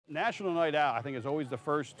National Night Out, I think, is always the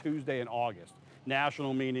first Tuesday in August.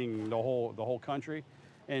 National meaning the whole country.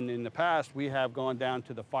 And in the past, we have gone down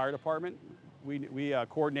to the fire department. We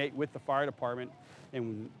coordinate with the fire department,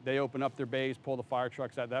 and they open up their bays, pull the fire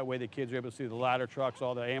trucks out. That way the kids are able to see the ladder trucks,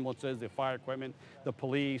 all the ambulances, the fire equipment, the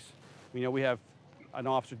police. You know, we have an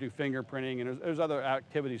officer do fingerprinting, and there's other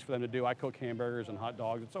activities for them to do. I cook hamburgers and hot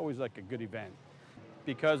dogs. It's always like a good event.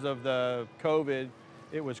 Because of the COVID,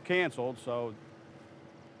 it was canceled, so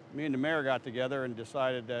me and the mayor got together and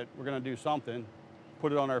decided that we're going to do something,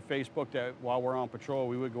 put it on our Facebook that while we're on patrol,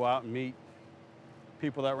 we would go out and meet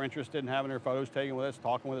people that were interested in having their photos taken with us,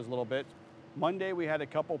 talking with us a little bit. Monday, we had a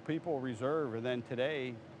couple people reserve, and then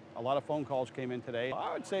today, a lot of phone calls came in today.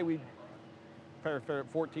 I would say we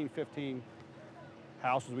 14, 15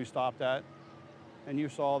 houses we stopped at. And you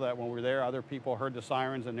saw that when we were there, other people heard the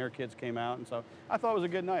sirens and their kids came out. And so I thought it was a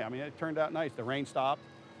good night. I mean, it turned out nice. The rain stopped.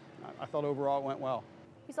 I thought overall it went well.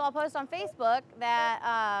 We saw a post on Facebook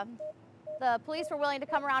that the police were willing to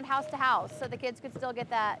come around house to house so the kids could still get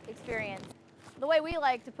that experience. The way we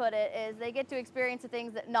like to put it is they get to experience the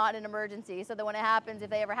things that not an emergency, so that when it happens, if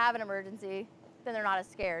they ever have an emergency, then they're not as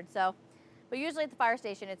scared. So, but usually at the fire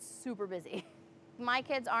station, it's super busy. My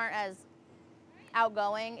kids aren't as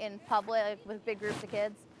outgoing in public, like with big groups of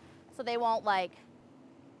kids, so they won't like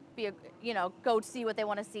go see what they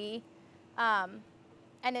want to see.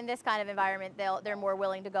 And in this kind of environment, they're more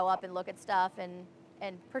willing to go up and look at stuff and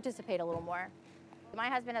participate a little more. My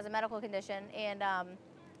husband has a medical condition, and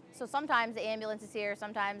so sometimes the ambulance is here,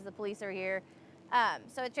 sometimes the police are here.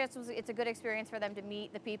 So it's a good experience for them to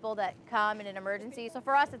meet the people that come in an emergency. So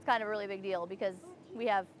for us, it's kind of a really big deal because we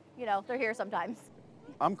have, they're here sometimes.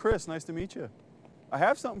 I'm Chris, nice to meet you. I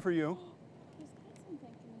have something for you. He's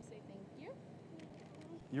got something. Can you say thank you?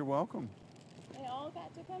 You're welcome. They all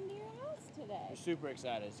got to come to your house today. I'm super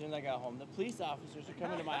excited. As soon as I got home, the police officers are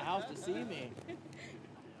coming to my house to see me.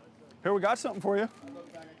 Here, we got something for you.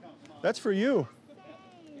 That's for you.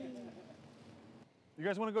 You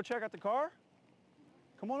guys want to go check out the car?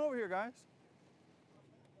 Come on over here, guys.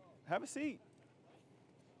 Have a seat.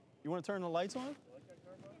 You want to turn the lights on?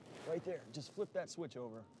 Right there. Just flip that switch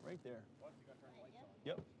over. Right there.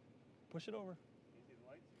 Yep. Push it over.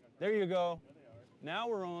 There you go. Now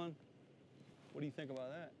we're on. What do you think about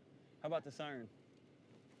that? How about the siren?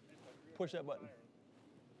 Push that button.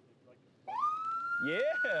 Yeah.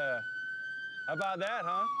 How about that,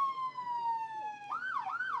 huh?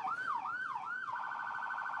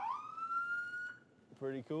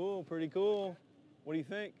 Pretty cool, pretty cool. What do you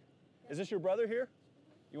think? Is this your brother here?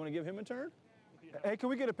 You want to give him a turn? Hey, can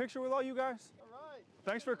we get a picture with all you guys? All right.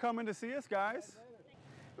 Thanks for coming to see us, guys.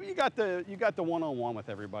 Well, you got the one-on-one with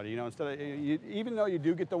everybody. Instead of even though you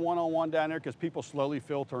do get the one-on-one down there because people slowly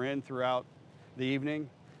filter in throughout the evening,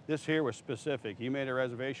 this here was specific. You made a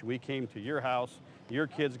reservation. We came to your house. Your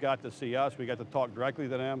kids got to see us. We got to talk directly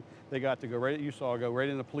to them. They got to go right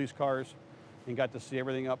in the police cars and got to see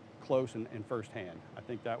everything up close and firsthand. I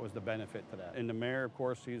think that was the benefit to that. And the mayor, of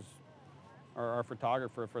course, he's our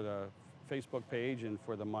photographer for the Facebook page and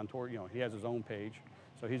for the Montour, he has his own page.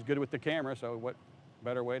 So he's good with the camera, so what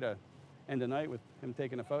better way to end the night with him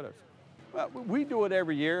taking the photos. Well, we do it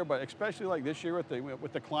every year, but especially like this year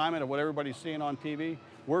with the climate of what everybody's seeing on TV,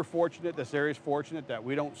 we're fortunate, this area's fortunate that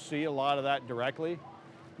we don't see a lot of that directly,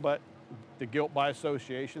 but the guilt by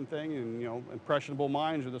association thing and impressionable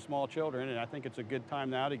minds are the small children, and I think it's a good time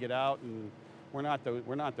now to get out, and we're not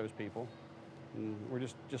those people. And we're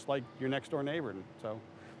just like your next door neighbor. And so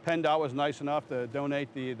PennDOT was nice enough to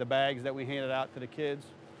donate the bags that we handed out to the kids.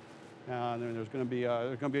 And there's going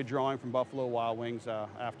to be a drawing from Buffalo Wild Wings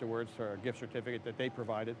afterwards for a gift certificate that they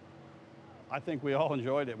provided. I think we all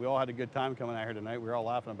enjoyed it. We all had a good time coming out here tonight. We were all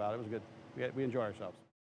laughing about it. It was good. We enjoyed ourselves.